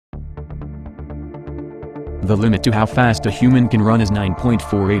The limit to how fast a human can run is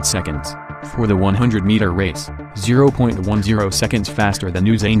 9.48 seconds. For the 100-meter race, 0.10 seconds faster than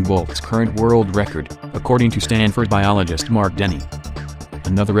Usain Bolt's current world record, according to Stanford biologist Mark Denny.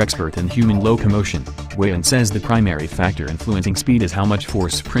 Another expert in human locomotion, Weyand says the primary factor influencing speed is how much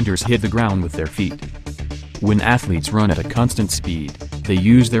force sprinters hit the ground with their feet. When athletes run at a constant speed, they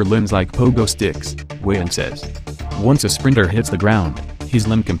use their limbs like pogo sticks, Weyand says. Once a sprinter hits the ground, his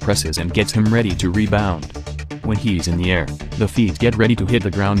limb compresses and gets him ready to rebound. When he's in the air, the feet get ready to hit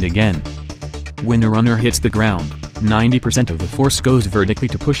the ground again. When a runner hits the ground, 90% of the force goes vertically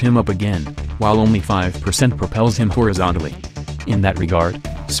to push him up again, while only 5% propels him horizontally. In that regard,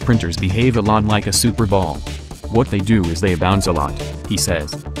 sprinters behave a lot like a super ball. What they do is they bounce a lot, he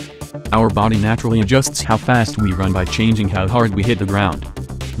says. Our body naturally adjusts how fast we run by changing how hard we hit the ground.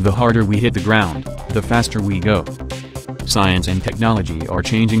 The harder we hit the ground, the faster we go. Science and technology are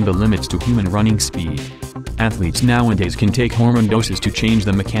changing the limits to human running speed. Athletes nowadays can take hormone doses to change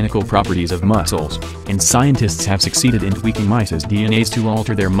the mechanical properties of muscles, and scientists have succeeded in tweaking mice's DNAs to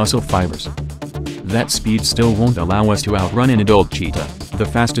alter their muscle fibers. That speed still won't allow us to outrun an adult cheetah, the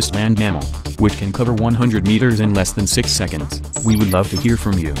fastest land mammal, which can cover 100 meters in less than 6 seconds. We would love to hear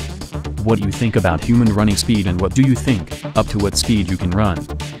from you. What do you think about human running speed, and what do you think, up to what speed you can run?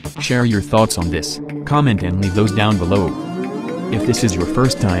 Share your thoughts on this, comment and leave those down below. If this is your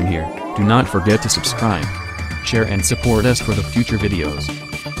first time here, do not forget to subscribe, share and support us for the future videos.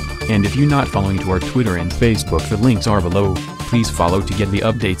 And if you're not following to our Twitter and Facebook, the links are below, please follow to get the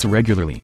updates regularly.